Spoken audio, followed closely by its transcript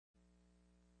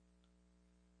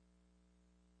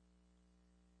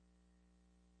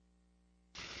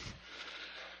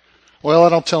Well, I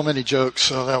don't tell many jokes,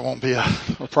 so that won't be a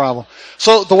problem.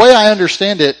 So the way I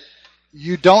understand it,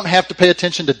 you don't have to pay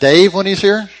attention to Dave when he's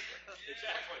here? Exactly.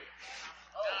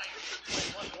 Oh,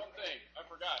 one thing. I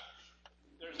forgot.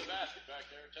 There's a basket back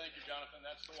there. Thank you, Jonathan.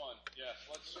 That's the one. Yes,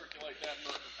 let's circulate that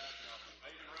for I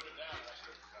even wrote it down. I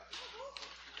still forgot.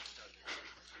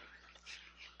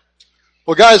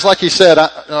 Well, guys, like he said,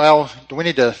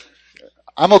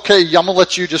 I'm okay. I'm going to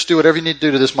let you just do whatever you need to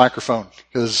do to this microphone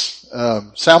because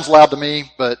sounds loud to me,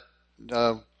 but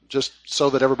just so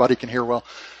that everybody can hear well.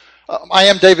 I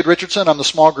am David Richardson. I'm the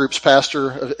small groups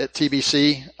pastor at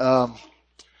TBC.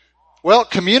 Well,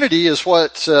 community is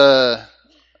what the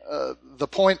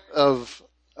point of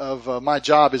my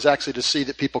job is actually to see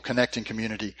that people connect in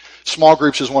community. Small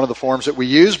groups is one of the forms that we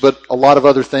use, but a lot of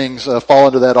other things fall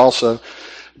into that also.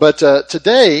 But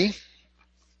today,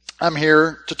 I'm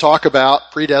here to talk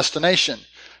about predestination.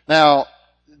 Now,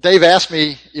 Dave asked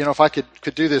me, if I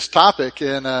could do this topic,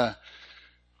 and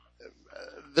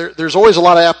there's always a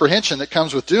lot of apprehension that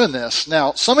comes with doing this.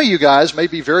 Now, some of you guys may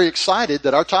be very excited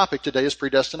that our topic today is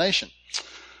predestination.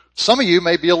 Some of you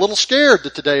may be a little scared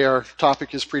that today our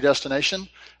topic is predestination.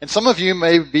 And some of you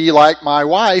may be like my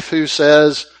wife who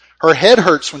says her head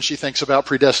hurts when she thinks about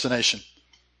predestination.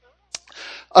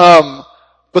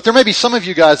 But there may be some of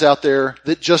you guys out there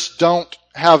that just don't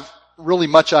have really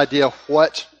much idea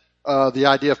what the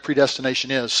idea of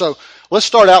predestination is. So let's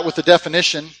start out with the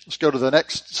definition. Let's go to the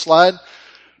next slide.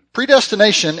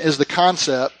 Predestination is the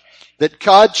concept that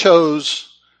God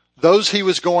chose those he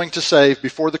was going to save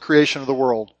before the creation of the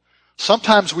world.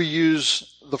 Sometimes we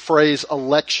use the phrase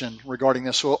election regarding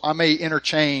this. So I may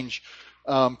interchange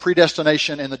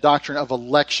predestination and the doctrine of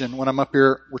election when I'm up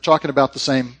here. We're talking about the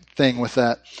same thing with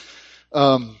that.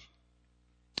 How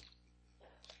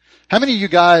many of you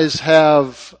guys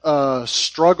have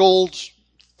struggled,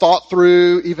 thought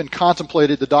through, even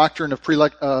contemplated the doctrine of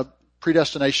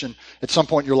predestination at some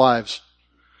point in your lives?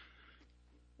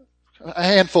 A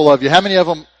handful of you. How many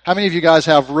of you guys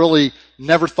have really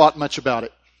never thought much about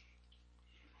it?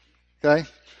 Okay?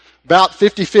 About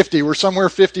 50-50. We're somewhere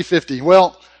 50-50.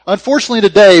 Well, unfortunately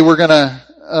today we're going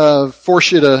to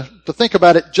force you to think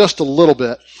about it just a little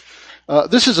bit.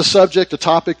 This is a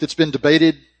topic that's been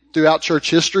debated throughout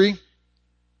church history.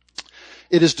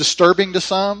 It is disturbing to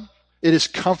some. It is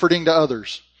comforting to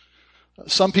others.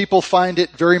 Some people find it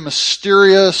very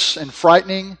mysterious and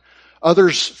frightening.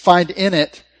 Others find in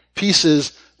it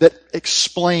pieces that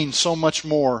explain so much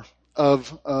more of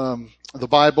the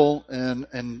Bible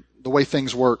and the way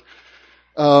things work.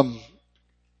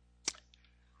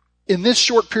 In this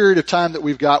short period of time that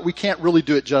we've got, we can't really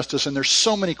do it justice, and there's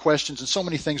so many questions and so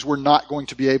many things we're not going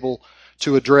to be able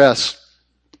to address.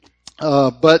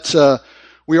 But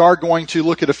we are going to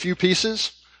look at a few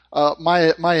pieces.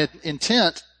 My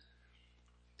intent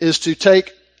is to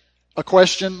take a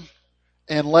question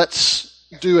and let's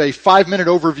do a 5-minute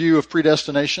overview of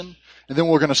predestination, and then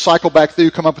we're going to cycle back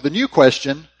through, come up with a new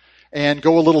question, and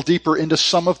go a little deeper into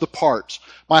some of the parts.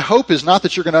 My hope is not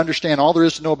that you're going to understand all there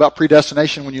is to know about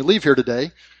predestination when you leave here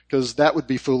today, because that would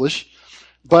be foolish,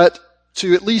 but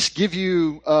to at least give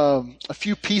you a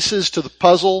few pieces to the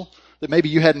puzzle that maybe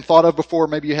you hadn't thought of before,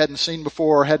 maybe you hadn't seen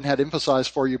before, or hadn't had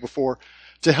emphasized for you before,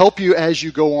 to help you as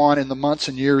you go on in the months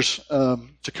and years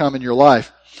to come in your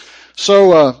life.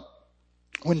 So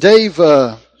when Dave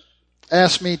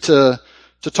asked me to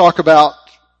talk about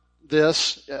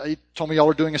this, he told me y'all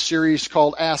are doing a series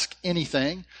called Ask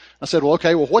Anything. I said, well,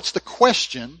 okay, what's the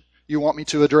question you want me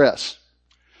to address?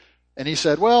 And he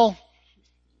said, well,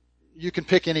 you can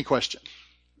pick any question.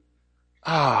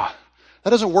 That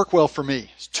doesn't work well for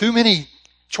me. It's too many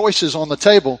choices on the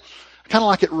table. I kind of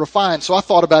like it refined, so I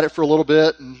thought about it for a little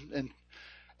bit, and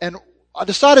I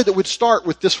decided that we'd start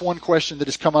with this one question that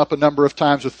has come up a number of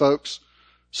times with folks.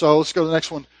 So let's go to the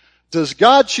next one. Does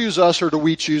God choose us or do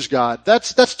we choose God?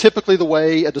 That's typically the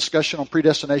way a discussion on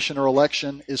predestination or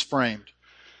election is framed.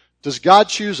 Does God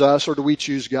choose us or do we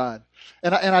choose God?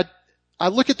 And I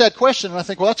look at that question and I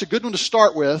think, well, that's a good one to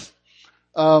start with.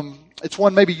 It's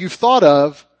one maybe you've thought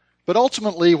of, but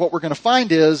ultimately what we're going to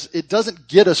find is it doesn't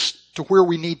get us to where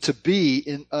we need to be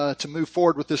to move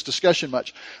forward with this discussion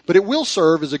much. But it will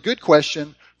serve as a good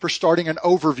question for starting an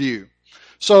overview.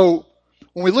 So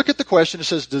when we look at the question, it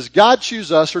says, does God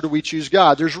choose us or do we choose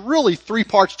God? There's really 3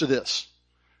 parts to this.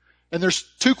 And there's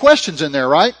 2 questions in there,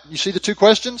 right? You see the 2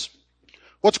 questions?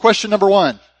 What's question number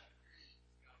 1?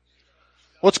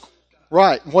 What's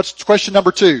question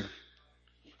number 2?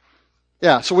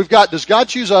 Yeah, so we've got, does God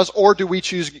choose us or do we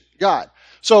choose God?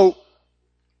 So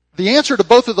the answer to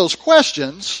both of those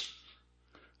questions,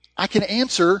 I can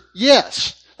answer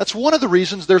yes. That's one of the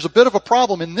reasons there's a bit of a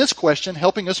problem in this question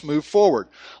helping us move forward.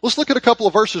 Let's look at a couple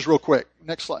of verses real quick.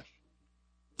 Next slide.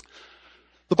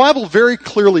 The Bible very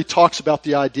clearly talks about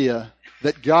the idea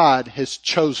that God has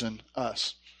chosen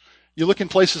us. You look in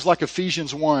places like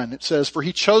Ephesians 1, it says, "For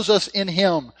he chose us in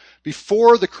him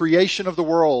before the creation of the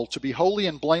world to be holy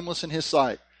and blameless in his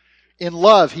sight. In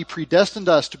love, he predestined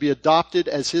us to be adopted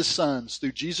as his sons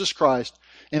through Jesus Christ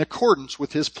in accordance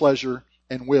with his pleasure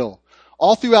and will."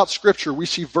 All throughout Scripture, we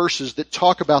see verses that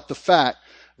talk about the fact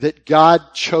that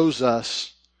God chose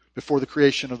us before the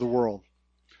creation of the world.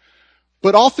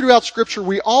 But all throughout Scripture,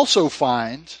 we also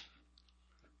find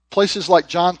places like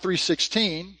John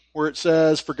 3:16, where it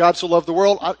says, "For God so loved the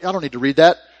world." I don't need to read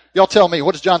that. Y'all tell me,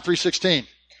 what is John 3:16?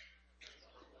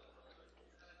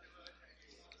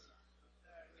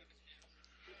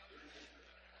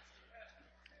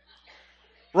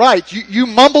 Right, you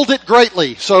mumbled it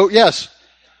greatly. So yes,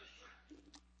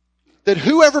 that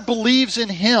whoever believes in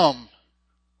him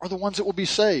are the ones that will be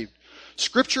saved.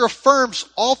 Scripture affirms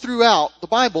all throughout the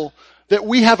Bible that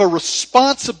we have a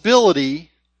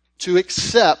responsibility to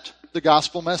accept the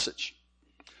gospel message.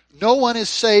 No one is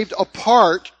saved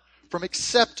apart from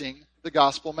accepting the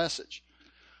gospel message.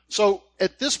 So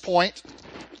at this point,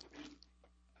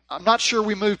 I'm not sure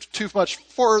we moved too much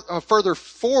further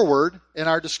forward in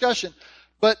our discussion,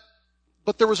 but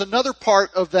there was another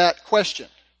part of that question,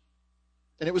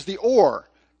 and it was the or.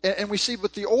 And we see,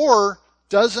 but the or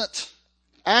doesn't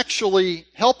actually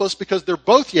help us because they're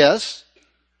both yes.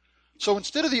 So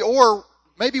instead of the or,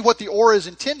 maybe what the or is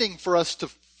intending for us to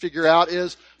figure out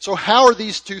is, so how are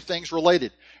these two things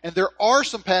related? And there are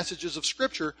some passages of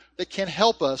Scripture that can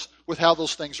help us with how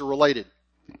those things are related.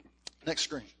 Next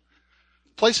screen.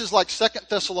 Places like 2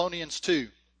 Thessalonians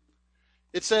 2.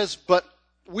 It says, "But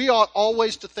we ought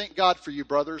always to thank God for you,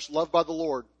 brothers, loved by the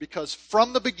Lord, because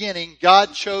from the beginning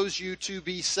God chose you to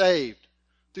be saved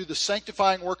through the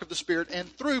sanctifying work of the Spirit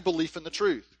and through belief in the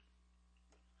truth."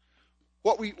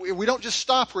 What we don't just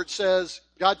stop where it says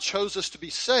God chose us to be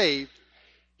saved.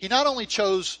 He not only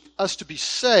chose us to be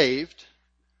saved,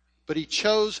 but he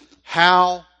chose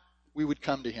how we would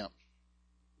come to him.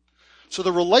 So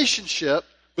the relationship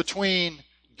between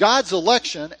God's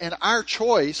election and our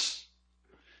choice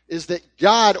is that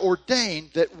God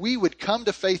ordained that we would come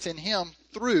to faith in him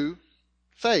through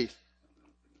faith.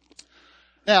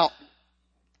 Now,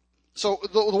 so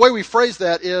the way we phrase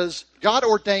that is God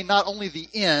ordained not only the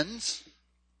ends,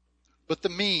 but the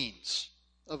means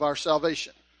of our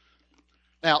salvation.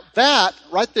 Now, that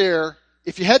right there,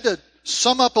 if you had to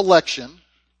sum up election,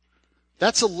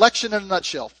 that's election in a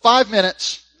nutshell. 5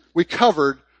 minutes, we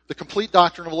covered the complete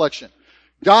doctrine of election.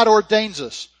 God ordains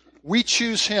us. We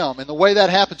choose him, and the way that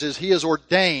happens is he has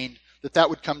ordained that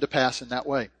would come to pass in that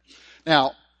way.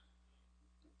 Now,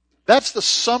 that's the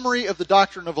summary of the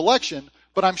doctrine of election,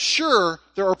 but I'm sure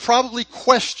there are probably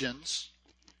questions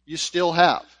you still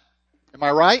have. Am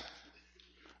I right?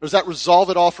 Or does that resolve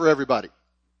it all for everybody?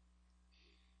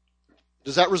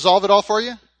 Does that resolve it all for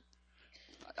you?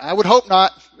 I would hope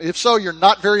not. If so, you're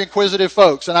not very inquisitive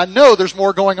folks, and I know there's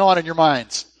more going on in your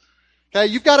minds. Okay,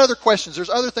 you've got other questions. There's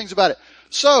other things about it.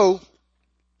 So,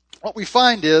 what we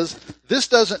find is this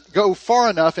doesn't go far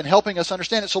enough in helping us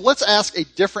understand it. So let's ask a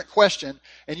different question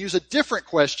and use a different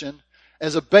question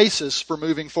as a basis for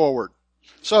moving forward.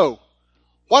 So,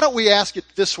 why don't we ask it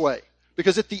this way?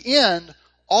 Because at the end,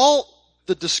 all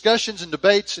the discussions and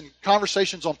debates and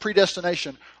conversations on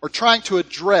predestination are trying to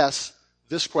address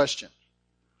this question.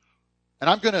 And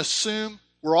I'm going to assume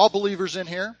we're all believers in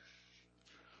here.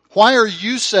 Why are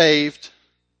you saved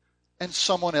and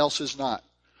someone else is not?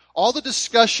 All the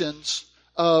discussions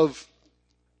of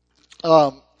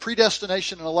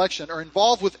predestination and election are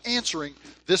involved with answering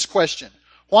this question.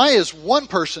 Why is one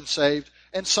person saved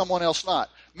and someone else not?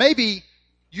 Maybe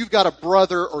you've got a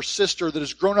brother or sister that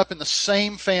has grown up in the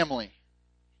same family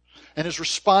and has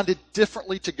responded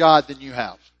differently to God than you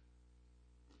have.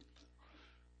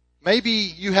 Maybe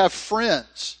you have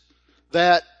friends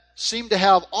that seem to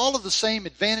have all of the same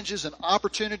advantages and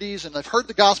opportunities, and they've heard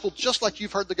the gospel just like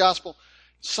you've heard the gospel.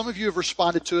 Some of you have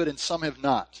responded to it and some have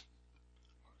not.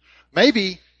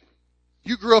 Maybe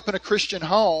you grew up in a Christian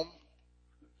home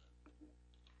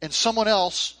and someone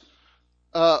else,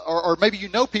 or maybe you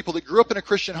know people that grew up in a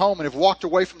Christian home and have walked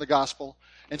away from the gospel,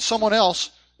 and someone else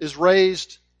is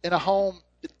raised in a home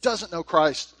that doesn't know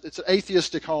Christ. It's an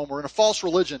atheistic home or in a false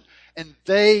religion, and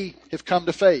they have come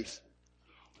to faith.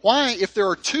 Why, if there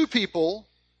are two people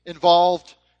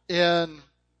involved in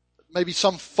maybe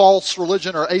some false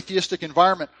religion or atheistic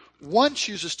environment, one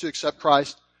chooses to accept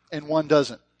Christ and one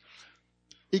doesn't?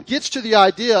 It gets to the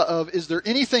idea of, is there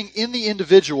anything in the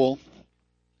individual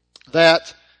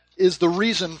that is the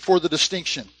reason for the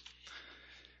distinction?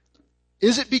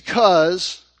 Is it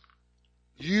because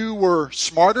you were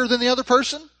smarter than the other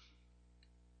person?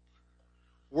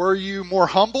 Were you more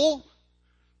humble?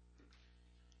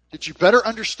 Did you better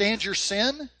understand your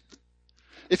sin?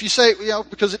 If you say,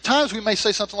 because at times we may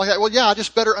say something like that, well, yeah, I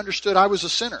just better understood I was a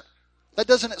sinner. That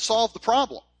doesn't solve the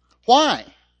problem. Why?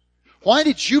 Why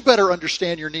did you better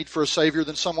understand your need for a Savior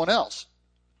than someone else?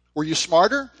 Were you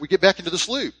smarter? We get back into this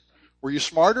loop. Were you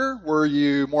smarter? Were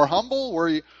you more humble?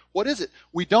 What is it?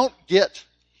 We don't get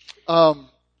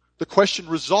the question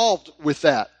resolved with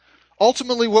that.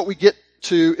 Ultimately, what we get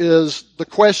to is the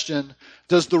question,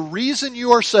 does the reason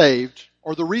you are saved,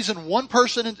 or the reason one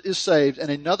person is saved and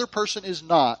another person is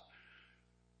not,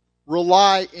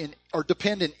 rely in or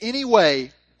depend in any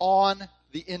way on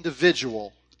the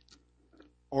individual,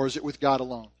 or is it with God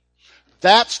alone?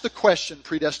 That's the question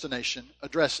predestination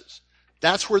addresses.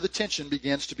 That's where the tension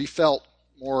begins to be felt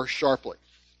more sharply.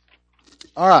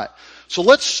 All right, so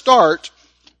let's start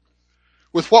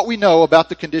with what we know about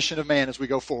the condition of man as we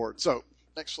go forward. So,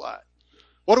 next slide.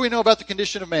 What do we know about the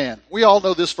condition of man? We all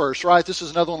know this verse, right? This is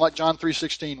another one like John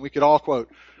 3:16 we could all quote.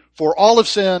 For all have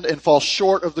sinned and fall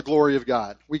short of the glory of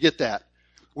God. We get that.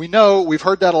 We know, we've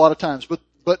heard that a lot of times, but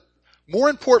more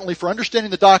importantly, for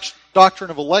understanding the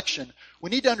doctrine of election, we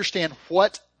need to understand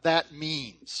what that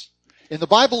means. And the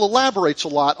Bible elaborates a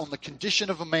lot on the condition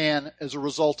of a man as a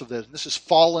result of this. And this is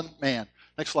fallen man.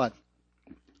 Next slide.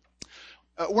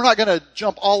 We're not going to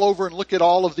jump all over and look at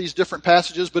all of these different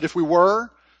passages, but if we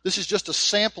were, this is just a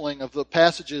sampling of the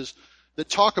passages that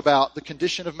talk about the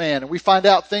condition of man. And we find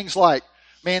out things like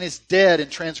man is dead in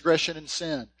transgression and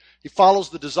sin. He follows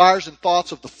the desires and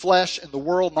thoughts of the flesh and the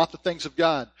world, not the things of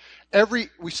God.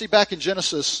 We see back in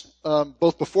Genesis,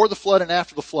 both before the flood and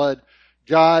after the flood,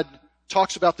 God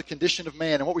talks about the condition of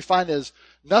man. And what we find is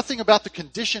nothing about the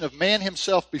condition of man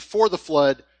himself before the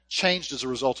flood changed as a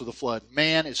result of the flood.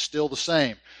 Man is still the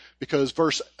same, because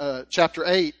chapter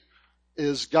 8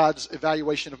 is God's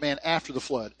evaluation of man after the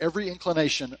flood. Every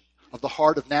inclination of the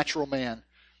heart of natural man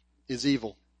is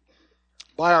evil.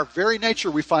 By our very nature,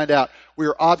 we find out we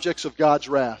are objects of God's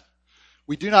wrath.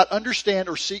 We do not understand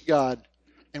or seek God,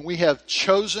 and we have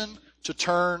chosen to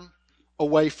turn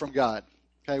away from God.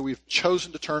 Okay, we've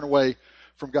chosen to turn away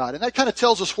from God. And that kind of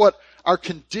tells us what our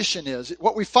condition is.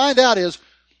 What we find out is,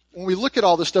 when we look at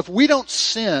all this stuff, we don't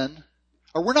sin,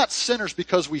 or we're not sinners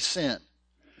because we sin.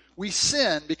 We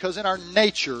sin because in our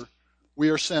nature, we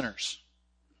are sinners.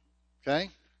 Okay?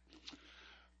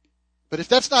 But if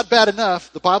that's not bad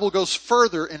enough, the Bible goes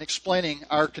further in explaining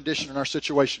our condition and our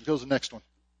situation. Goes to the next one.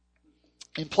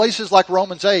 In places like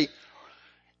Romans 8,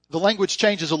 the language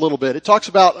changes a little bit. It talks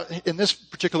about, in this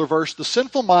particular verse, the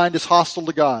sinful mind is hostile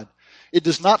to God. It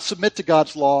does not submit to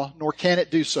God's law, nor can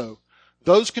it do so.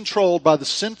 Those controlled by the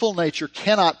sinful nature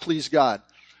cannot please God.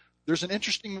 There's an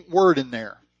interesting word in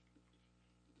there.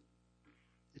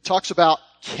 It talks about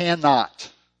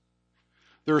cannot.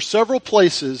 There are several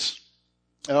places.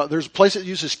 There's a place that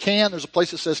uses can. There's a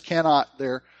place that says cannot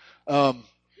there.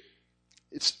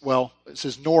 It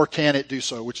says nor can it do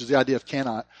so, which is the idea of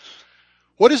cannot.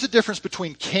 What is the difference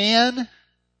between can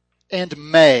and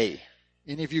may?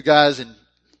 Any of you guys, and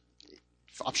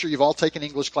I'm sure you've all taken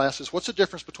English classes. What's the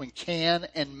difference between can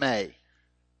and may?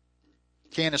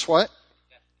 Can is what?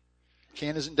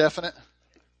 Can is indefinite.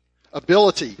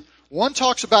 Ability. One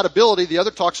talks about ability, the other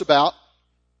talks about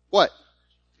what?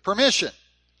 Permission.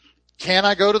 Can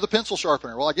I go to the pencil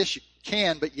sharpener? Well, I guess you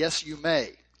can, but yes, you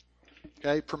may.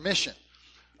 Okay, permission.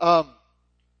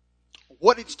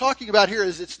 What it's talking about here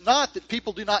is it's not that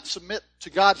people do not submit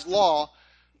to God's law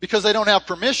because they don't have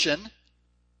permission.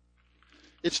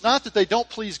 It's not that they don't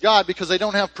please God because they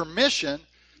don't have permission.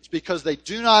 It's because they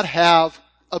do not have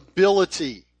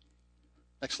ability.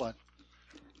 Next slide.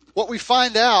 What we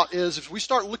find out is if we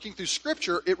start looking through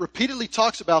Scripture, it repeatedly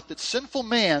talks about that sinful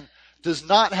man does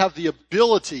not have the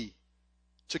ability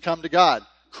to come to God.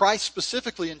 Christ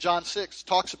specifically in John 6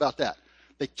 talks about that.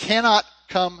 They cannot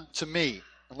come to me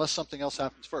unless something else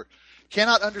happens first.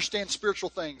 Cannot understand spiritual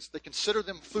things. They consider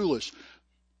them foolish.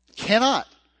 Cannot.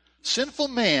 Sinful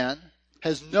man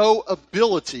has no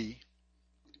ability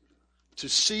to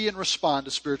see and respond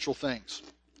to spiritual things.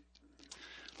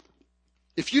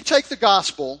 If you take the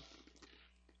gospel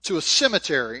to a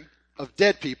cemetery of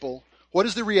dead people, what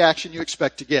is the reaction you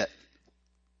expect to get?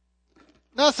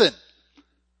 Nothing.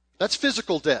 That's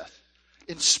physical death.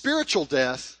 In spiritual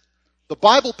death, the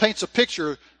Bible paints a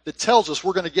picture that tells us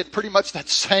we're going to get pretty much that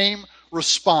same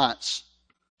response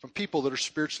from people that are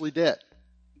spiritually dead.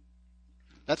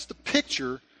 That's the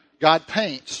picture God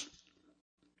paints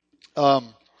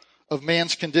of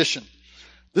man's condition.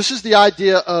 This is the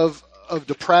idea of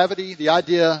depravity, the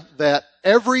idea that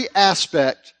every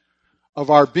aspect of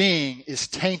our being is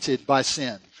tainted by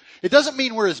sin. It doesn't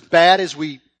mean we're as bad as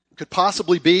we could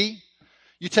possibly be.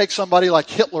 You take somebody like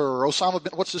Hitler or Osama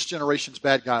bin, what's this generation's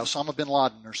bad guy? Osama bin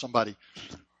Laden or somebody.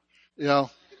 You know.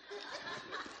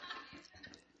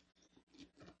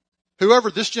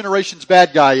 Whoever this generation's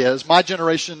bad guy is, my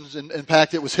generation's, in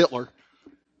fact, it was Hitler.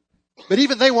 But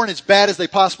even they weren't as bad as they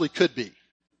possibly could be.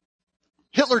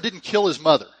 Hitler didn't kill his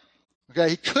mother. Okay,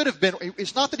 he could have been.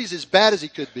 It's not that he's as bad as he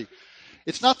could be.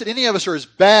 It's not that any of us are as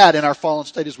bad in our fallen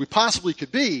state as we possibly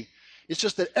could be. It's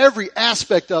just that every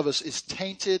aspect of us is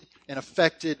tainted and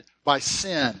affected by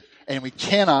sin, and we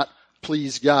cannot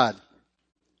please God.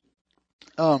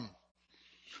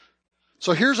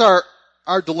 So here's our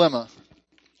dilemma.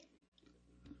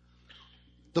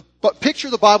 The picture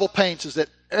the Bible paints is that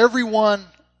everyone,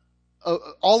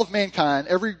 all of mankind,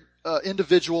 every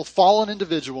individual, fallen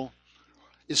individual,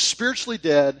 is spiritually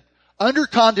dead, under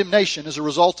condemnation as a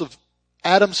result of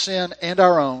Adam's sin and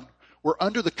our own. We're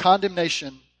under the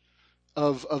condemnation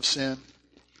of sin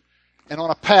and on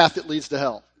a path that leads to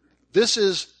hell. This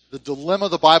is the dilemma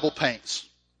the Bible paints,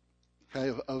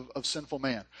 okay, of sinful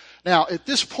man. Now, at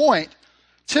this point,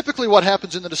 typically what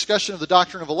happens in the discussion of the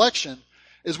doctrine of election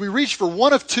is we reach for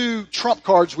one of two trump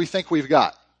cards we think we've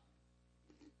got.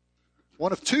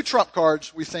 One of two trump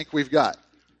cards we think we've got.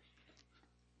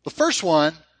 The first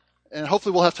one, and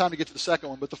hopefully we'll have time to get to the second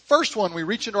one, but the first one we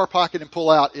reach into our pocket and pull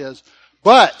out is,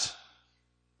 but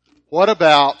what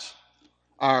about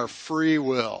our free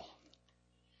will?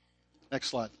 Next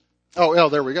slide. Oh,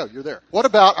 there we go. You're there. What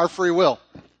about our free will?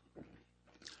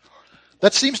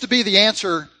 That seems to be the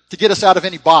answer to get us out of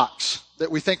any box that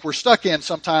we think we're stuck in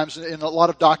sometimes in a lot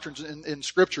of doctrines in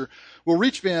Scripture. We'll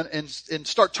reach in and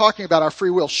start talking about our free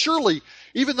will. Surely,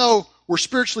 even though we're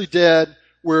spiritually dead,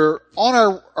 we're on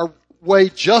our way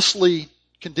justly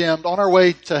condemned, on our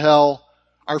way to hell,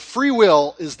 our free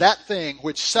will is that thing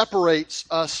which separates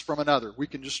us from another. We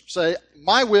can just say,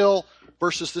 my will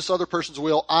versus this other person's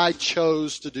will, I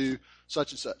chose to do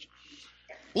such and such.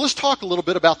 Well, let's talk a little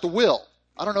bit about the will.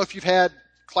 I don't know if you've had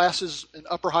classes in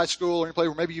upper high school or any place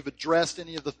where maybe you've addressed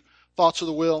any of the thoughts of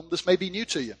the will. This may be new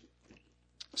to you.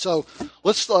 So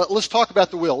let's talk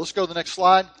about the will. Let's go to the next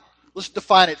slide. Let's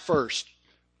define it first.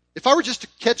 If I were just to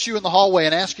catch you in the hallway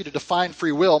and ask you to define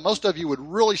free will, most of you would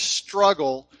really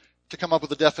struggle to come up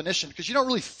with a definition because you don't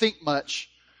really think much.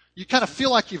 You kind of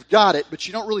feel like you've got it, but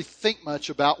you don't really think much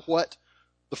about what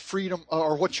the freedom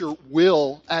or what your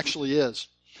will actually is.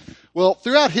 Well,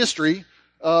 throughout history,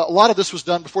 a lot of this was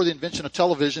done before the invention of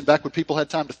television, back when people had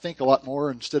time to think a lot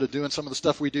more instead of doing some of the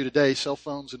stuff we do today, cell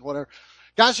phones and whatever.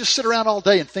 Guys just sit around all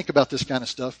day and think about this kind of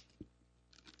stuff.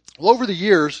 Well, over the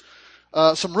years,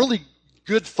 some really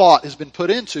good thought has been put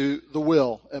into the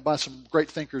will by some great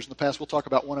thinkers in the past. We'll talk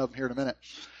about one of them here in a minute.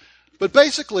 But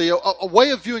basically, a way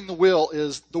of viewing the will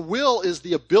is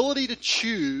the ability to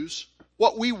choose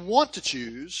what we want to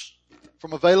choose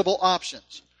from available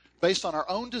options based on our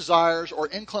own desires or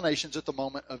inclinations at the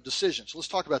moment of decision. So let's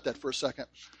talk about that for a second.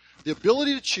 The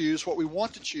ability to choose what we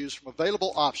want to choose from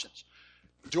available options.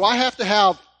 Do I have to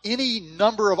have any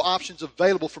number of options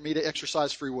available for me to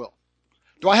exercise free will?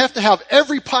 Do I have to have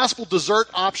every possible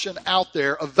dessert option out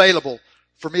there available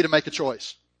for me to make a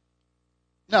choice?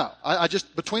 No. I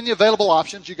just, between the available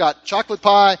options, you got chocolate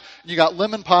pie, and you got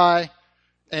lemon pie,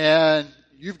 and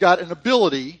you've got an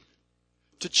ability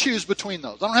to choose between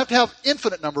those. I don't have to have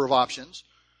infinite number of options.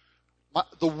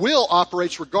 The will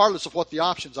operates regardless of what the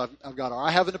options I've got are. I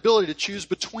have an ability to choose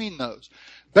between those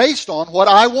based on what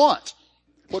I want,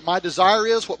 what my desire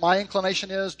is, what my inclination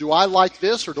is. Do I like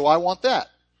this or do I want that?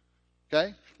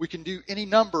 Okay? We can do any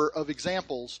number of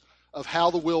examples of how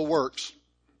the will works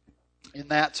in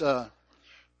that,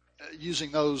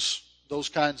 using those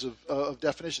kinds of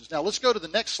definitions. Now, let's go to the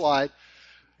next slide.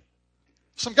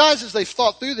 Some guys, as they've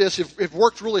thought through this, have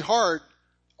worked really hard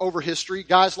over history.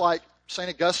 Guys like St.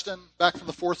 Augustine, back from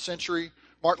the 4th century,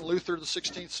 Martin Luther, the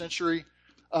 16th century,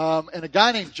 and a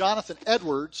guy named Jonathan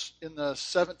Edwards in the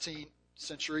 17th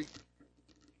century.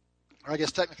 Or I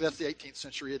guess technically that's the 18th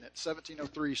century, isn't it?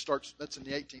 1703 starts, that's in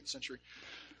the 18th century.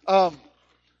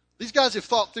 These guys have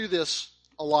thought through this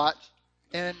a lot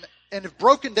and have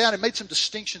broken down and made some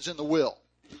distinctions in the will.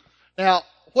 Now,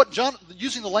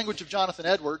 using the language of Jonathan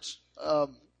Edwards,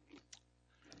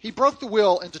 he broke the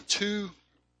will into two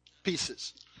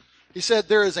pieces. He said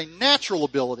there is a natural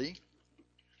ability,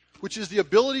 which is the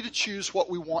ability to choose what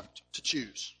we want to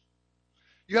choose.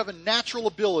 You have a natural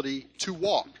ability to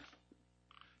walk.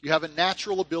 You have a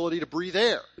natural ability to breathe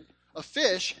air. A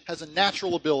fish has a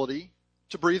natural ability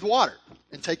to breathe water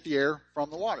and take the air from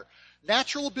the water.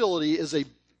 Natural ability is a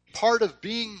part of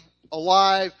being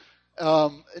alive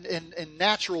and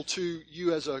natural to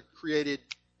you as a created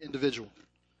individual.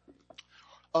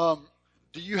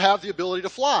 Do you have the ability to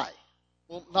fly?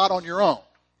 Well, not on your own.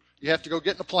 You have to go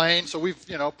get in a plane. So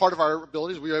part of our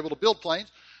ability is we're able to build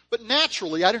planes. But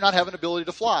naturally, I do not have an ability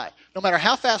to fly. No matter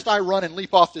how fast I run and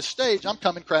leap off this stage, I'm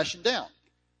coming crashing down.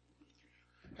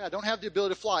 I don't have the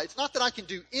ability to fly. It's not that I can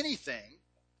do anything,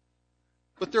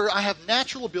 but I have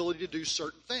natural ability to do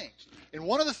certain things. And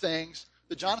one of the things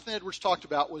that Jonathan Edwards talked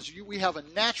about was we have a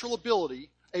natural ability,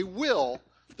 a will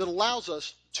that allows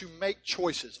us to make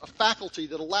choices, a faculty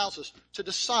that allows us to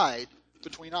decide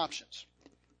between options.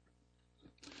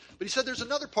 But he said there's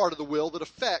another part of the will that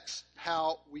affects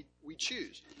how we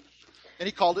choose. And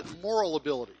he called it moral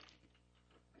ability.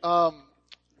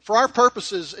 For our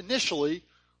purposes initially,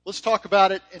 let's talk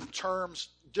about it in terms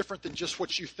different than just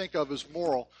what you think of as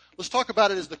moral. Let's talk about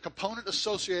it as the component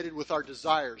associated with our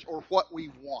desires or what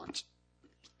we want.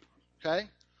 Okay?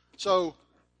 So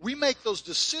we make those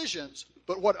decisions,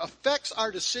 but what affects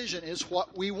our decision is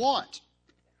what we want.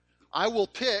 I will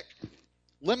pick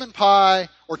lemon pie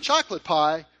or chocolate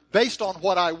pie based on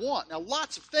what I want. Now,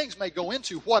 lots of things may go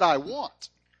into what I want.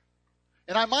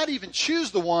 And I might even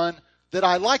choose the one that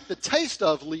I like the taste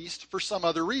of least for some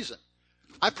other reason.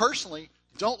 I personally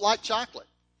don't like chocolate.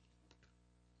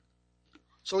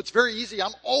 So it's very easy.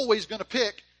 I'm always going to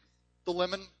pick the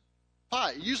lemon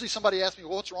pie. Usually somebody asks me,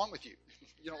 well, what's wrong with you?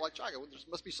 You don't like chocolate. Well, there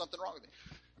must be something wrong with me.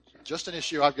 Just an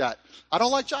issue I've got. I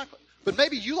don't like chocolate. But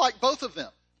maybe you like both of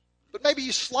them. But maybe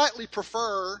you slightly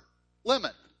prefer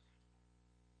lemon.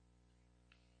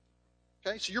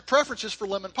 Okay, so your preference is for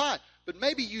lemon pie. But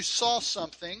maybe you saw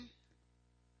something.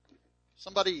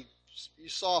 You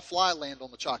saw a fly land on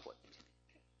the chocolate.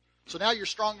 So now your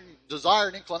strong desire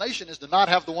and inclination is to not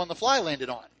have the one the fly landed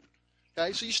on.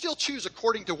 Okay, so you still choose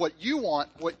according to what you want,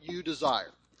 what you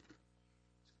desire.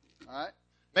 All right?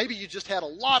 Maybe you just had a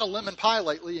lot of lemon pie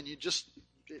lately and you just,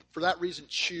 for that reason,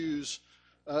 choose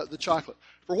the chocolate.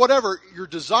 For whatever your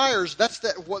desires, that's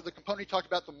what the component talked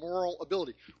about, the moral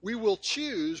ability. We will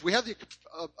choose, we have the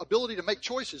ability to make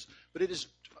choices, but it is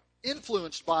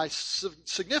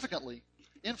significantly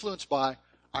influenced by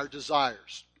our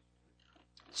desires.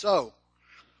 So,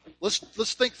 let's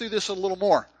think through this a little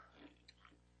more.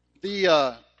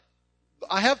 I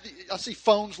see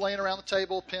phones laying around the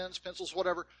table, pens, pencils,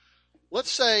 whatever. Let's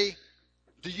say,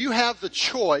 do you have the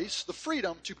choice, the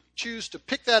freedom to choose to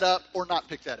pick that up or not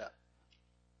pick that up?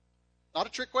 Not a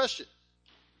trick question.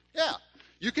 Yeah,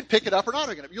 you can pick it up or not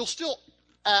pick it up. You'll still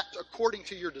act according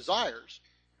to your desires,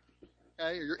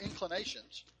 okay, or your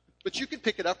inclinations, but you can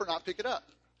pick it up or not pick it up.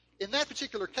 In that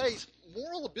particular case,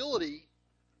 moral ability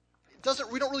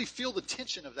we don't really feel the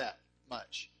tension of that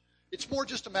much. It's more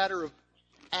just a matter of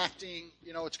acting,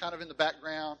 it's kind of in the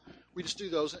background. We just do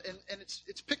those. And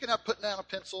it's picking up, putting down a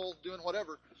pencil, doing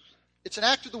whatever. It's an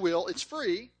act of the will. It's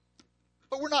free,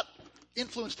 but we're not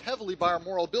influenced heavily by our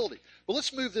moral ability. But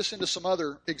let's move this into some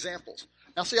other examples.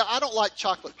 Now, see, I don't like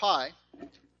chocolate pie,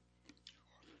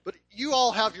 but you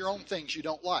all have your own things you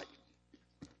don't like.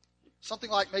 Something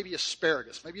like maybe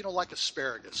asparagus. Maybe you don't like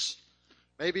asparagus.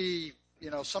 Maybe,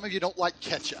 some of you don't like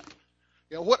ketchup.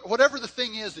 Whatever the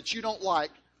thing is that you don't like,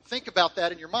 think about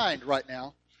that in your mind right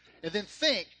now. And then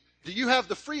think, do you have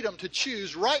the freedom to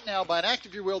choose right now by an act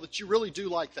of your will that you really do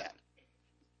like that?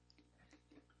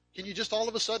 Can you just all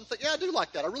of a sudden think, yeah, I do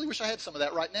like that. I really wish I had some of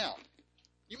that right now.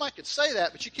 You might could say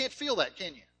that, but you can't feel that,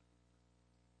 can you?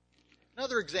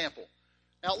 Another example.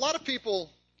 Now, a lot of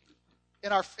people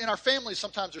in our families,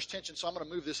 sometimes there's tension, so I'm going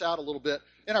to move this out a little bit.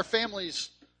 In our families,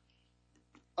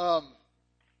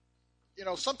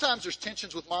 sometimes there's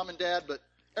tensions with mom and dad, but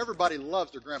everybody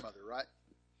loves their grandmother, right?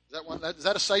 Is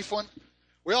that a safe one?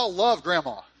 We all love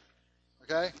grandma,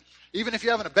 okay? Even if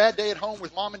you're having a bad day at home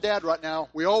with mom and dad right now,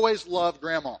 we always love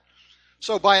grandma.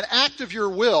 So by an act of your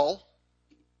will,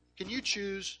 can you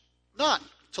choose not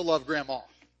to love grandma?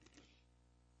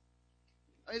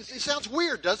 It sounds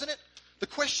weird, doesn't it? The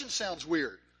question sounds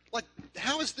weird. Like,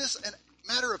 how is this a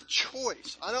matter of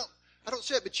choice? I don't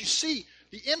see it, but you see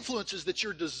the influences that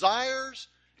your desires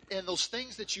and those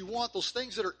things that you want, those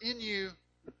things that are in you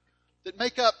that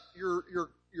make up your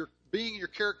being, your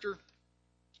character,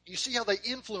 you see how they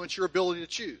influence your ability to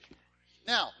choose.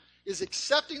 Now, is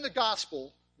accepting the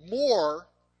gospel more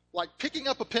like picking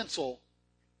up a pencil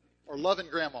or loving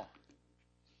grandma?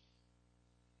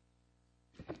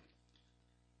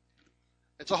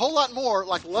 It's a whole lot more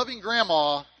like loving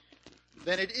grandma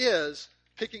than it is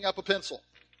picking up a pencil.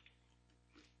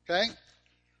 Okay?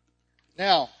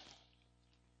 Now,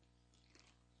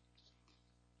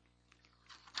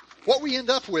 what we end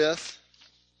up with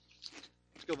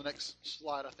Let's go to the next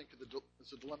slide. I think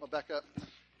is the dilemma back up.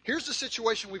 Here's the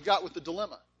situation we've got with the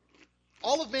dilemma.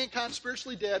 All of mankind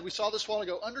spiritually dead, we saw this a while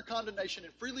ago, under condemnation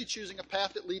and freely choosing a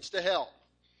path that leads to hell.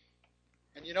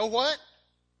 And you know what?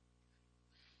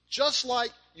 Just like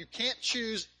you can't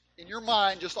choose in your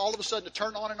mind just all of a sudden to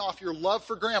turn on and off your love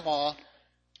for grandma,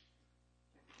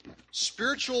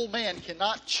 spiritual man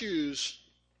cannot choose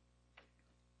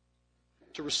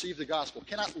to receive the gospel,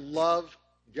 cannot love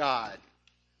God.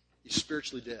 He's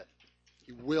spiritually dead.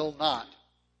 He will not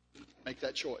make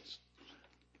that choice.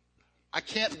 I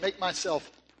can't make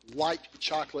myself like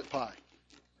chocolate pie.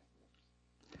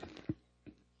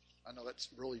 I know that's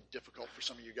really difficult for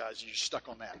some of you guys. You're stuck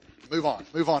on that. Move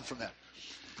on from that.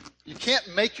 You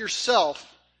can't make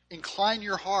yourself incline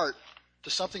your heart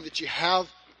to something that you have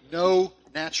no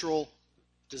natural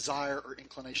desire or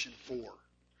inclination for.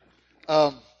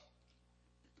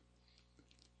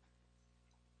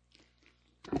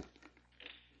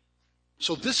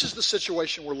 So this is the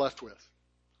situation we're left with.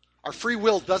 Our free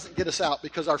will doesn't get us out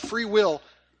because our free will,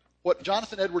 what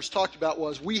Jonathan Edwards talked about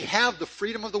was we have the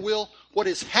freedom of the will. What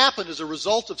has happened as a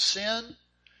result of sin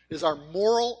is our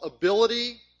moral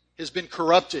ability has been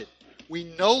corrupted. We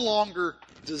no longer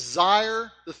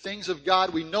desire the things of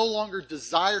God. We no longer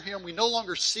desire Him. We no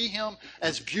longer see Him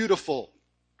as beautiful.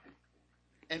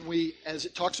 And we, as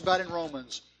it talks about in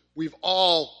Romans, we've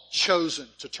all chosen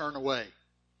to turn away.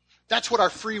 That's what our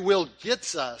free will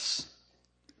gets us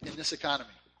in this economy,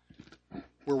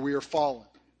 where we are fallen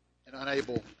and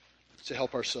unable to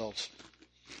help ourselves.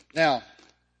 Now,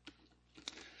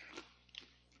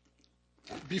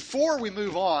 before we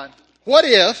move on, what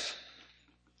if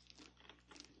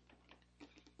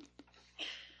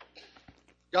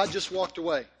God just walked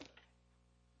away?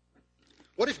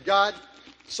 What if God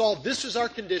saw this is our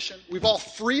condition, we've all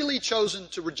freely chosen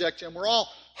to reject Him, we're all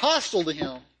hostile to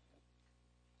Him,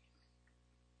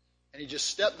 and He just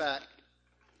stepped back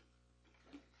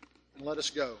and let us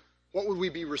go? What would we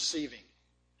be receiving?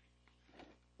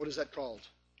 What is that called?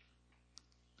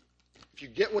 If you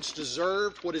get what's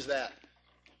deserved, what is that?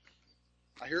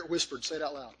 I hear it whispered. Say it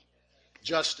out loud.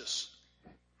 Justice.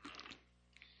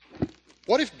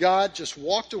 What if God just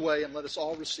walked away and let us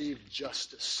all receive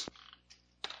justice?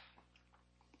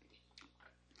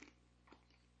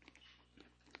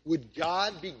 Would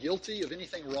God be guilty of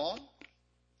anything wrong?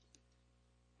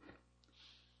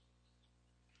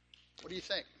 What do you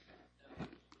think?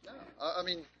 No. I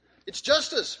mean, it's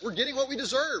justice. We're getting what we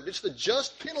deserve. It's the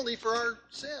just penalty for our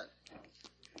sin.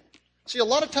 See, a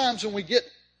lot of times when we get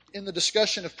in the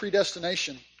discussion of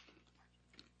predestination,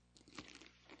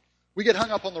 we get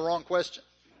hung up on the wrong question.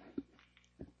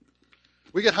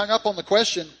 We get hung up on the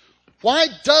question, why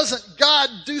doesn't God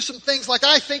do some things like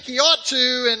I think He ought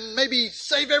to and maybe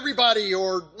save everybody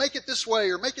or make it this way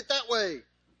or make it that way?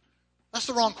 That's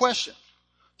the wrong question.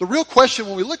 The real question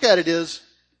when we look at it is,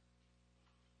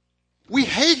 we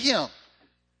hate Him.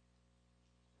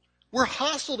 We're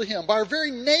hostile to Him. By our very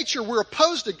nature, we're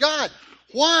opposed to God.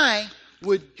 Why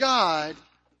would God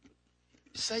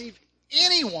save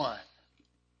anyone?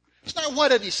 It's not why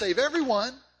doesn't He save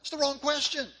everyone. It's the wrong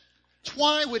question. It's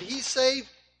why would He save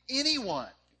anyone?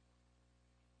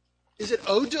 Is it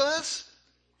owed to us?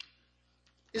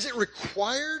 Is it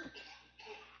required?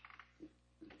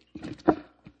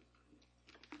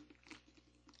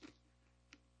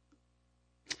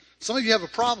 Some of you have a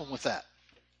problem with that.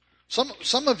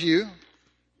 Some of you,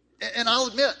 and I'll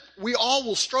admit, we all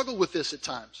will struggle with this at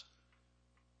times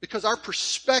because our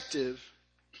perspective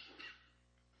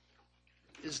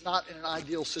is not in an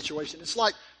ideal situation. It's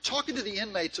like talking to the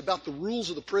inmates about the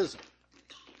rules of the prison.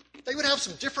 They would have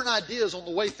some different ideas on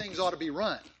the way things ought to be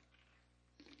run.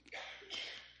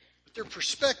 But their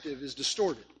perspective is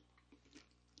distorted.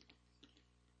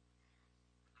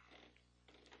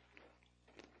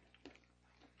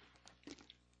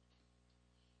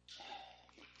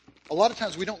 A lot of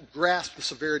times we don't grasp the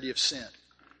severity of sin.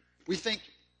 We think,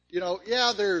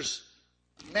 there's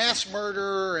mass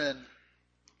murder and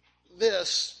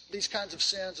these kinds of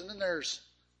sins, and then there's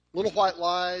little white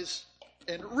lies.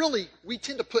 And really, we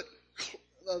tend to put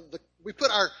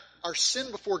our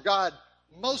sin before God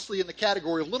mostly in the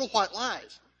category of little white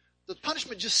lies. The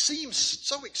punishment just seems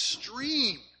so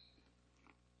extreme.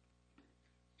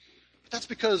 But that's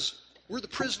because we're the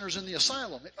prisoners in the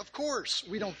asylum. Of course,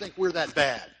 we don't think we're that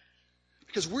bad.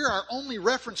 Because we're our only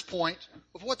reference point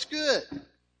of what's good.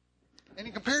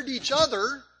 And compared to each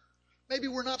other, maybe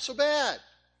we're not so bad.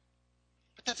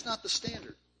 But that's not the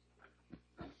standard.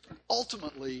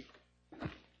 Ultimately,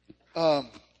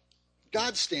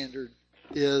 God's standard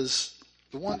is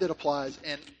the one that applies,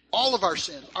 and all of our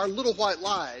sins, our little white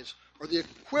lies, are the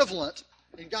equivalent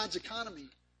in God's economy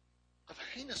of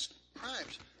heinous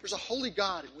crimes. There's a holy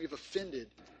God, and we've offended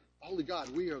a holy God.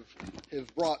 We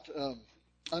have brought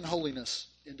unholiness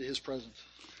into His presence.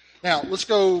 Now, let's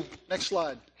go, next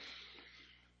slide.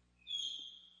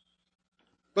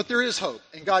 But there is hope,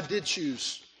 and God did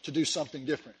choose to do something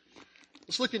different.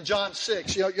 Let's look in John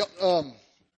 6.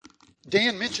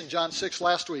 Dan mentioned John 6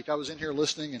 last week. I was in here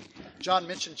listening, and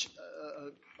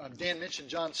Dan mentioned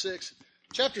John 6.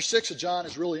 Chapter 6 of John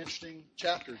is a really interesting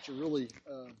chapter. It's a really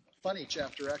funny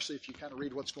chapter, actually, if you kind of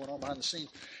read what's going on behind the scenes.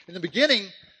 In the beginning,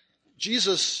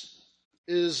 Jesus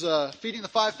is feeding the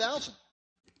 5,000.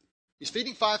 He's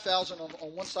feeding 5,000 on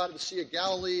one side of the Sea of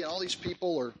Galilee, and all these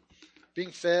people are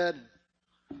being fed.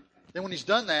 Then when he's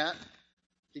done that,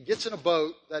 he gets in a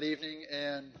boat that evening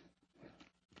and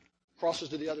crosses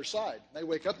to the other side. And they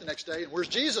wake up the next day, and where's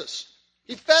Jesus?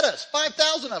 He fed us,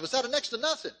 5,000 of us, out of next to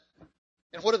nothing.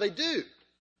 And what do?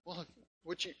 Well,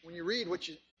 when you read, what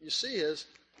you see is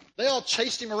they all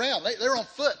chased him around. They were on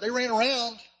foot. They ran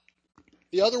around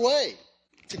the other way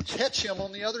to catch him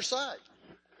on the other side.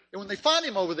 And when they find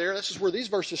him over there, this is where these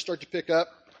verses start to pick up.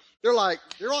 They're like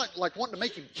wanting to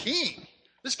make him king.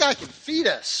 This guy can feed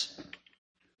us.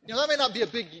 You know, that may not be a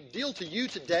big deal to you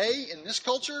today in this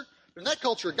culture, but in that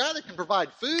culture, a guy that can provide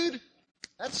food,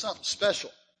 that's something special.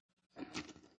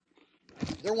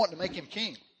 They're wanting to make him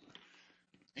king.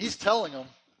 He's telling them,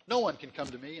 no one can come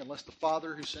to me unless the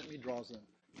Father who sent me draws them.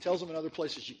 He tells them in other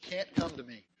places, you can't come to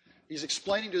me. He's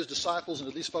explaining to his disciples and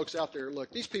to these folks out there,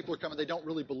 look, these people are coming, they don't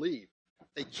really believe.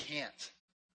 They can't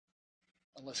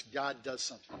unless God does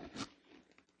something.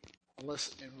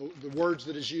 Unless, and the words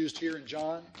that is used here in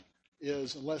John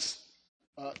is unless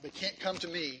they can't come to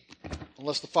me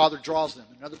unless the Father draws them.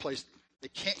 In another place, they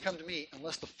can't come to me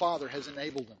unless the Father has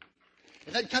enabled them.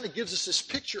 And that kind of gives us this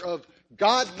picture of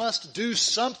God must do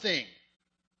something.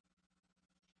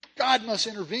 God must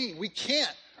intervene. We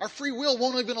can't. Our free will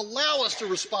won't even allow us to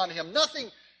respond to Him. Nothing.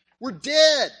 We're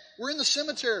dead. We're in the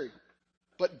cemetery.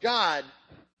 But God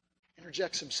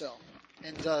interjects Himself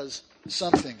and does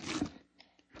something.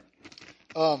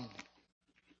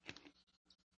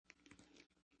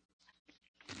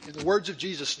 In the words of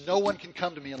Jesus, no one can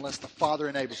come to me unless the Father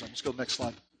enables them. Let's go to the next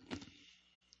slide.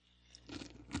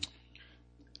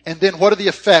 And then what are the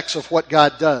effects of what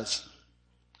God does?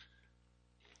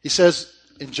 He says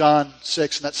in John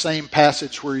 6, in that same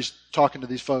passage where he's talking to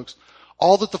these folks,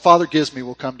 all that the Father gives me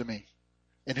will come to me,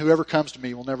 and whoever comes to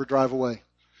me will never drive away.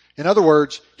 In other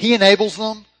words, He enables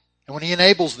them, and when He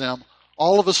enables them,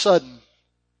 all of a sudden,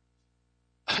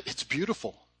 it's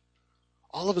beautiful.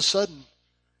 All of a sudden,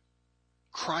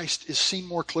 Christ is seen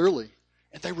more clearly,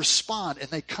 and they respond, and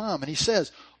they come, and He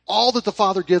says, all that the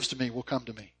Father gives to me will come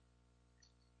to me.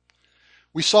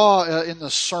 We saw in the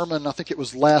sermon, I think it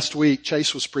was last week,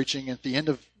 Chase was preaching at the end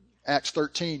of Acts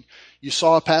 13. You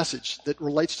saw a passage that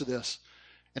relates to this.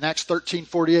 In Acts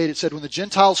 13:48, it said, when the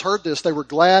Gentiles heard this, they were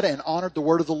glad and honored the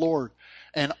word of the Lord.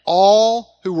 And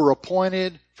all who were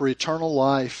appointed for eternal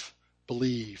life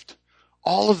believed.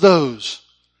 All of those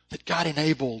that God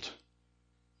enabled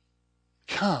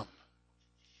come.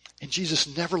 And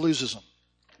Jesus never loses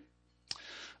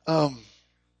them.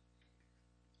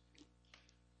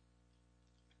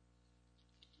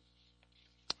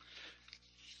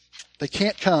 They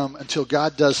can't come until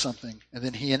God does something, and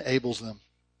then He enables them.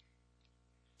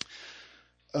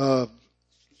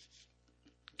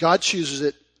 God chooses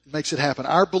it, makes it happen.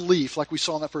 Our belief, like we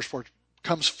saw in that first part,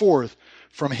 comes forth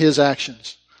from His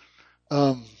actions.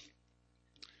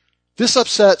 This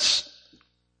upsets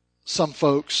some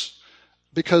folks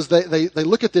because they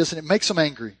look at this and it makes them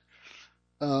angry.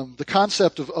 The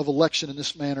concept of election in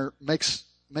this manner makes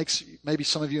maybe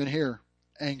some of you in here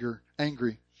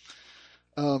angry.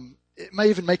 It may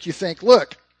even make you think,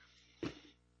 look,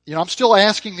 I'm still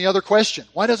asking the other question.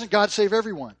 Why doesn't God save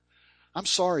everyone? I'm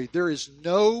sorry, there is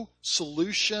no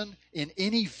solution in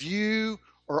any view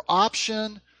or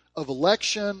option of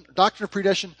election, doctrine of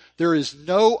predestination. There is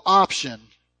no option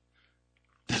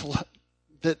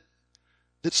that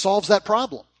solves that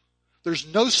problem. There's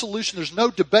no solution. There's no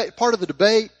debate, part of the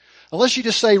debate, unless you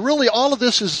just say, really, all of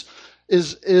this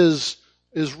is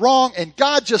wrong, and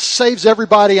God just saves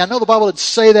everybody. I know the Bible didn't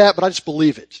say that, but I just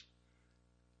believe it.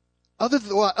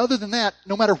 Other than that,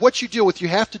 no matter what you deal with, you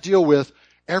have to deal with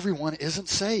everyone isn't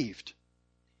saved.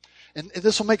 And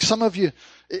this will make some of you,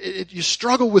 you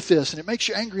struggle with this, and it makes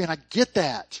you angry, and I get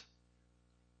that.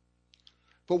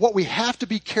 But what we have to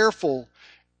be careful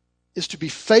is to be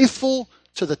faithful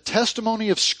to the testimony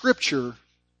of Scripture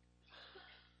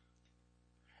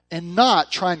and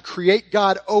not try and create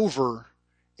God over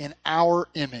in our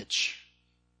image,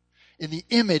 in the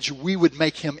image we would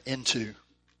make Him into.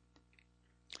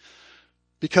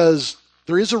 because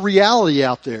there is a reality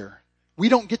out there. We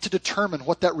don't get to determine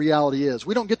what that reality is.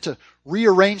 We don't get to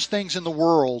rearrange things in the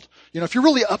world. If you're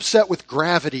really upset with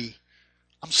gravity,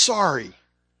 I'm sorry,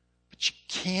 but you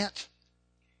can't.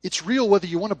 It's real whether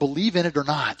you want to believe in it or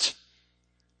not.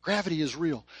 Gravity is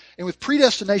real. And with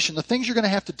predestination, the things you're going to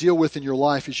have to deal with in your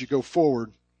life as you go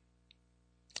forward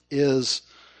is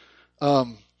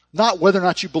not whether or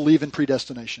not you believe in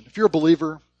predestination. If you're a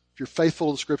believer, if you're faithful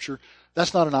to the Scripture,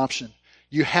 that's not an option.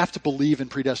 You have to believe in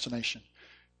predestination.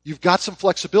 You've got some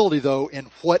flexibility, though, in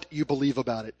what you believe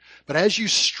about it. But as you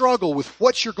struggle with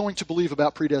what you're going to believe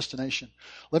about predestination,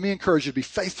 let me encourage you to be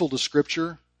faithful to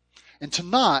Scripture and to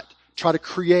not try to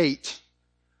create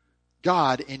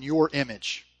God in your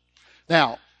image.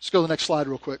 Now, let's go to the next slide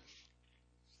real quick.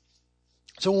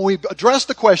 So when we address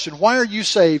the question, why are you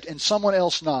saved and someone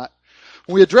else not?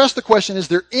 When we address the question, is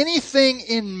there anything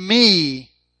in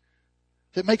me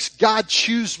that makes God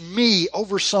choose me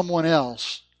over someone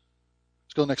else?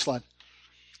 Let's go to the next slide.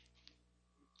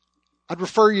 I'd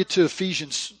refer you to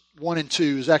Ephesians 1 and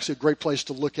 2 is actually a great place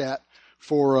to look at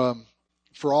for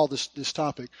all this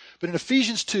topic. But in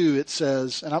Ephesians 2 it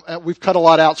says, and we've cut a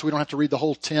lot out so we don't have to read the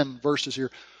whole 10 verses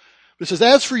here. But it says,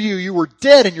 as for you, you were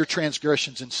dead in your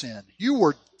transgressions and sin. You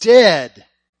were dead.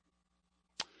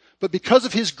 But because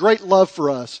of His great love for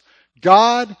us,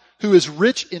 God, who is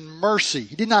rich in mercy,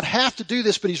 He did not have to do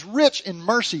this, but He's rich in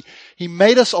mercy. He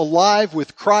made us alive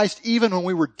with Christ even when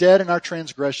we were dead in our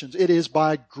transgressions. It is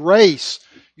by grace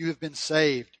you have been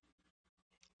saved.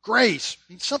 Grace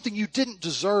means something you didn't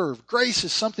deserve. Grace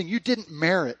is something you didn't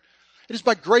merit. It is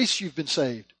by grace you've been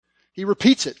saved. He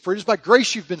repeats it, for it is by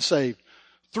grace you've been saved.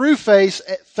 Through faith,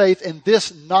 and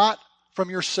this not from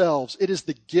yourselves. It is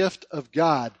the gift of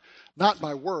God, not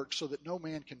by works, so that no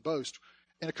man can boast.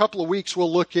 In a couple of weeks,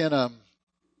 we'll look in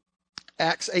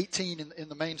Acts 18 in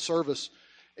the main service,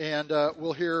 and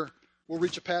we'll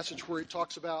reach a passage where it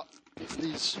talks about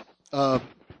these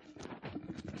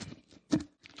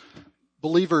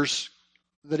believers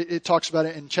that it talks about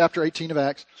it in chapter 18 of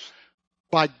Acts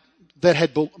by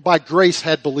grace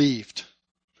had believed.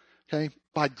 Okay,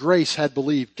 by grace had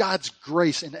believed. God's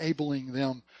grace enabling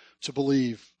them to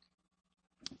believe.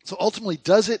 So ultimately,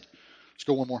 let's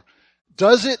go one more.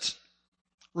 Does it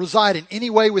reside in any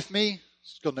way with me?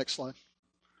 Let's go next slide.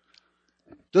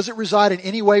 Does it reside in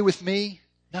any way with me?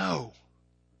 No.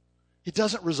 It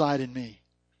doesn't reside in me.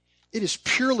 It is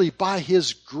purely by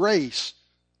His grace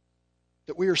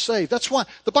that we are saved. That's why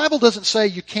the Bible doesn't say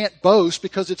you can't boast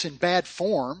because it's in bad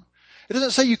form. It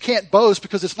doesn't say you can't boast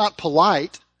because it's not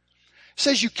polite. It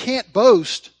says you can't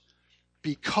boast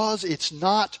because it's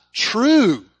not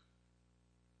true.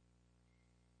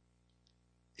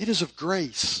 It is of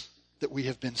grace that we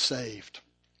have been saved.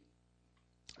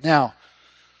 Now,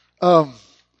 I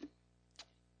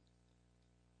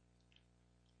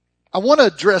want to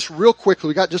address real quickly,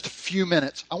 we got just a few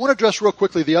minutes. I want to address real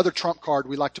quickly the other trump card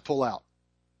we like to pull out.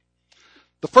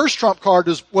 The first trump card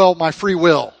is, my free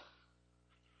will.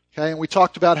 Okay, and we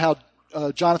talked about how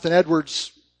Jonathan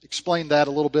Edwards explained that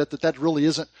a little bit, that really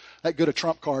isn't that good a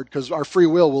trump card because our free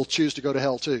will choose to go to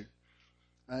hell too.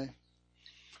 Okay?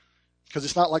 Because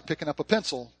it's not like picking up a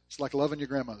pencil. It's like loving your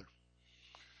grandmother.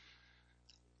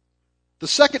 The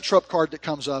second trump card that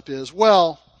comes up is,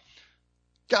 God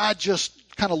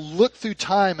just kind of looked through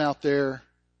time out there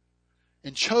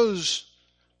and chose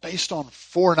based on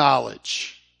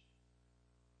foreknowledge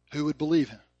who would believe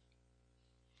Him.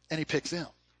 And He picked them.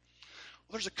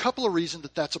 Well, there's a couple of reasons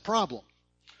that's a problem.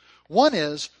 One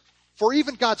is, for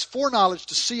even God's foreknowledge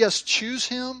to see us choose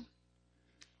Him,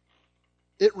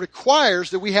 it requires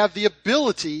that we have the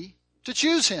ability to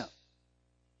choose Him.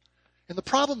 And the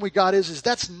problem we got is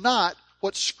that's not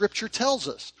what Scripture tells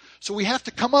us. So we have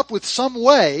to come up with some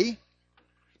way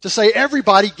to say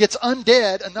everybody gets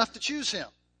undead enough to choose Him.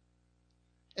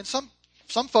 And some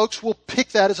folks will pick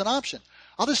that as an option.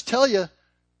 I'll just tell you,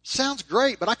 sounds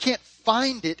great, but I can't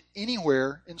find it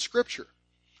anywhere in Scripture.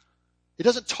 It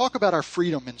doesn't talk about our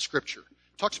freedom in Scripture.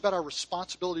 It talks about our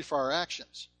responsibility for our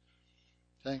actions.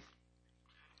 Okay?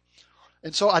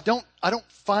 And so I don't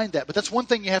find that. But that's one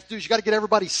thing you have to do is you got to get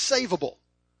everybody savable.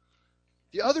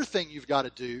 The other thing you've got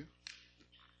to do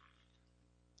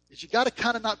is you got to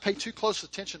kind of not pay too close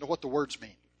attention to what the words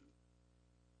mean.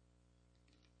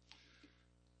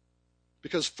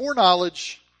 Because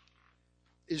foreknowledge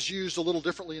is used a little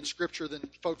differently in Scripture than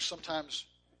folks sometimes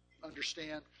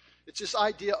understand. It's this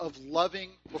idea of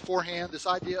loving beforehand, this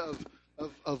idea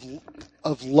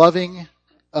of loving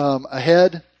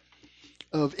ahead,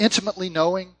 of intimately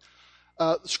knowing.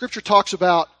 Scripture talks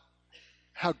about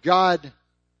how God,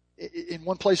 in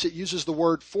one place it uses the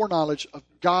word foreknowledge of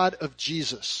God of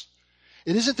Jesus.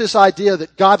 It isn't this idea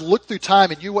that God looked through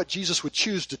time and knew what Jesus would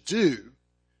choose to do.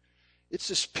 It's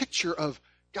this picture of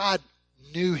God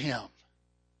knew him.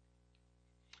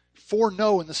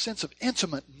 Foreknow in the sense of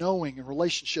intimate knowing and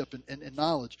relationship and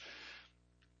knowledge.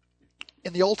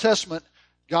 In the Old Testament,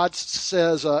 God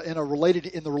says in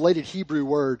the related Hebrew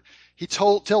word, he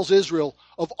tells Israel,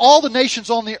 of all the nations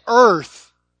on the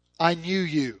earth, I knew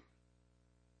you.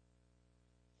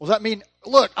 Well, does that mean,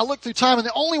 look, I looked through time and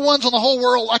the only ones on the whole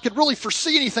world I could really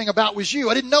foresee anything about was you.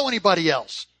 I didn't know anybody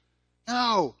else.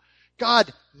 No,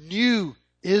 God knew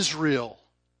Israel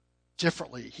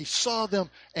differently. He saw them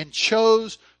and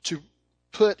chose to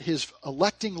put his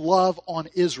electing love on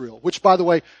Israel, which, by the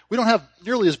way, we don't have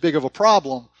nearly as big of a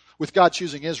problem with God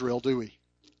choosing Israel, do we?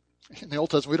 In the Old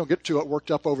Testament, we don't get too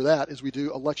worked up over that as we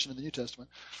do election in the New Testament.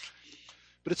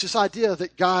 But it's this idea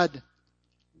that God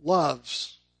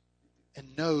loves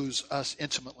and knows us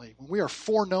intimately. When we are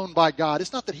foreknown by God,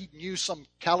 it's not that he knew some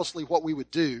callously what we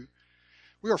would do.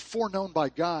 We are foreknown by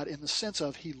God in the sense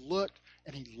of he looked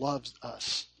and he loves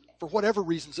us for whatever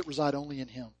reasons that reside only in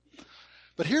him.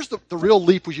 But here's the real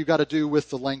leap you've got to do with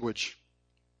the language.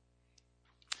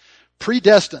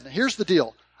 Predestined. Here's the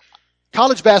deal.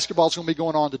 College basketball is going to be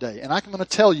going on today, and I'm going to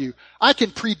tell you, I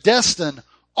can predestine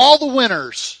all the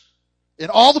winners in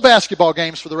all the basketball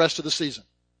games for the rest of the season.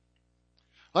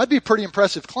 Well, that'd be a pretty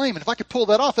impressive claim, and if I could pull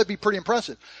that off, that'd be pretty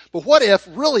impressive. But what if,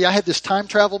 really, I had this time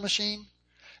travel machine,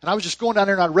 and I was just going down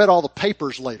there and I read all the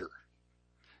papers later.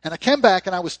 And I came back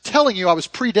and I was telling you I was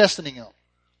predestining them.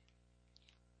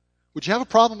 Would you have a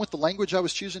problem with the language I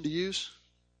was choosing to use?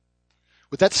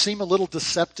 Would that seem a little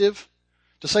deceptive?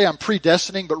 To say I'm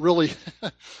predestining, but really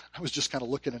I was just kind of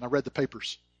looking and I read the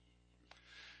papers.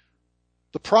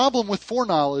 The problem with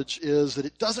foreknowledge is that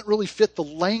it doesn't really fit the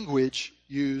language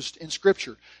used in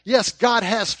Scripture. Yes, God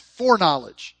has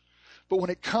foreknowledge, but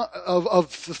when it comes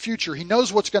of the future, he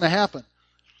knows what's going to happen.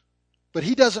 But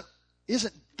he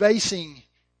isn't basing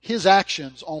his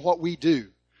actions on what we do.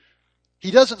 He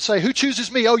doesn't say, who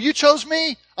chooses me? Oh, you chose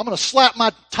me? I'm going to slap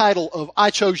my title of I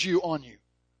chose you on you.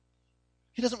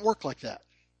 He doesn't work like that.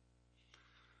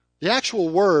 The actual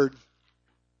word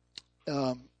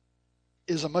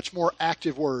is a much more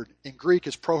active word. In Greek,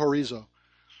 it's prohorizo.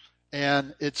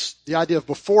 And it's the idea of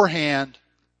beforehand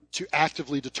to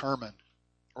actively determine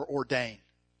or ordain.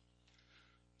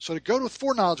 So to go with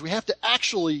foreknowledge, we have to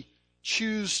actually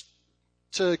choose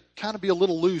to kind of be a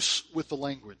little loose with the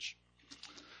language.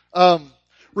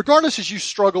 Regardless as you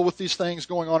struggle with these things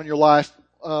going on in your life,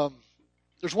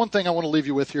 there's one thing I want to leave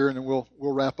you with here, and then we'll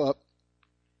wrap up.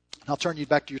 I'll turn you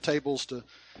back to your tables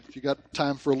if you got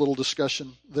time for a little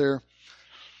discussion there.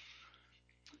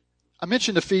 I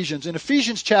mentioned Ephesians. In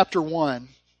Ephesians chapter 1,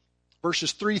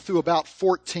 verses 3 through about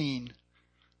 14,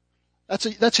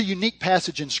 that's a unique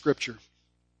passage in Scripture.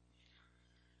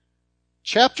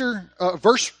 Chapter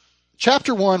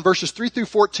 1, verses 3 through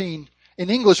 14, in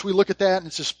English we look at that and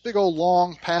it's this big old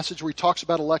long passage where he talks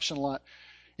about election a lot.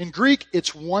 In Greek,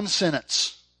 it's one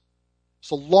sentence. It's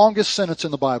the longest sentence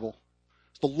in the Bible.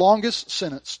 It's the longest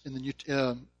sentence in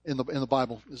the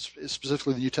Bible,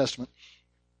 specifically the New Testament.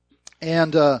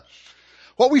 And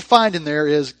what we find in there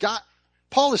is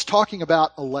Paul is talking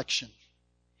about election.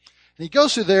 And he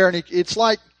goes through there and it's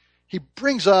like he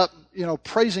brings up,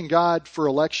 praising God for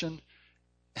election.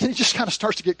 And he just kind of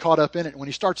starts to get caught up in it when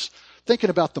he starts thinking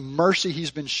about the mercy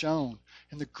he's been shown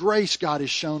and the grace God has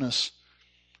shown us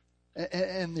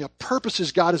and the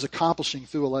purposes God is accomplishing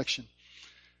through election.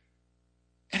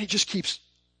 And he just keeps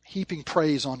heaping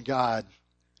praise on God,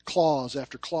 clause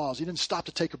after clause. He didn't stop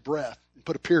to take a breath and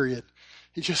put a period.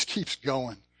 He just keeps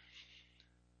going.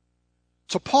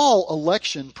 So Paul,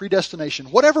 election, predestination,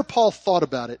 whatever Paul thought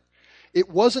about it, it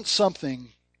wasn't something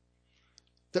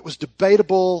that was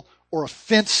debatable or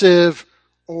offensive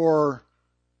or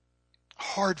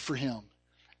hard for him.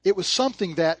 It was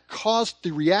something that caused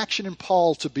the reaction in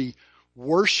Paul to be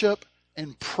worship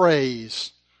and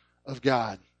praise of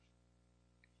God.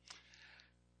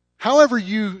 However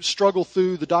you struggle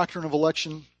through the doctrine of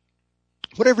election,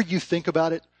 whatever you think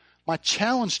about it, my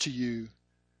challenge to you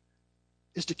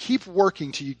is to keep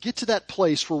working till you get to that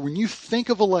place where when you think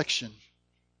of election,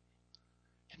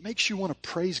 it makes you want to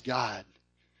praise God.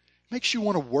 It makes you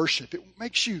want to worship. It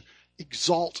makes you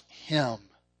exalt Him.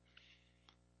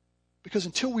 Because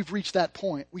until we've reached that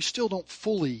point, we still don't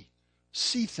fully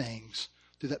see things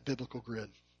through that biblical grid.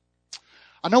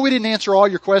 I know we didn't answer all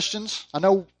your questions. I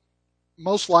know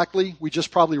most likely we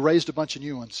just probably raised a bunch of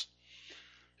new ones.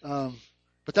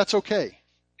 But that's okay.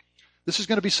 This is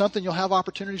going to be something you'll have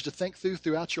opportunities to think through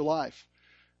throughout your life.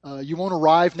 You won't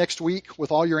arrive next week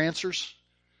with all your answers.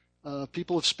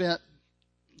 People have spent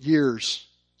years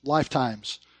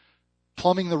lifetimes,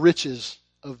 plumbing the riches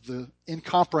of the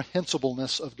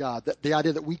incomprehensibleness of God, that the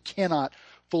idea that we cannot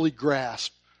fully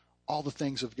grasp all the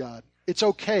things of God. It's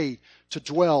okay to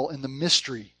dwell in the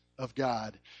mystery of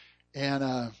God.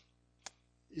 And,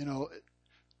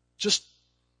 just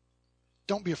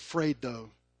don't be afraid, though,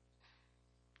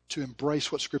 to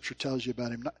embrace what Scripture tells you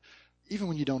about Him, even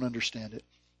when you don't understand it,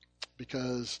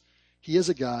 because He is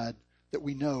a God that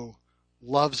we know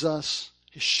loves us.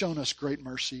 He's shown us great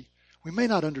mercy. We may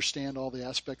not understand all the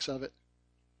aspects of it,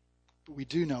 but we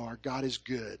do know our God is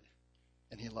good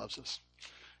and He loves us.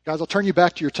 Guys, I'll turn you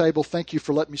back to your table. Thank you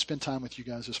for letting me spend time with you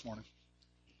guys this morning.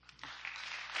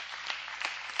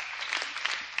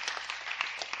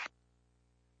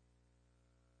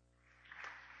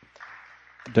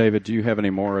 David, do you have any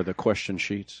more of the question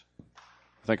sheets?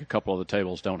 I think a couple of the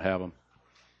tables don't have them.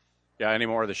 Yeah, any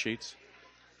more of the sheets?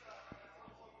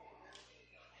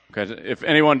 Okay, if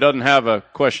anyone doesn't have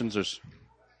questions, there's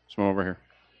some over here.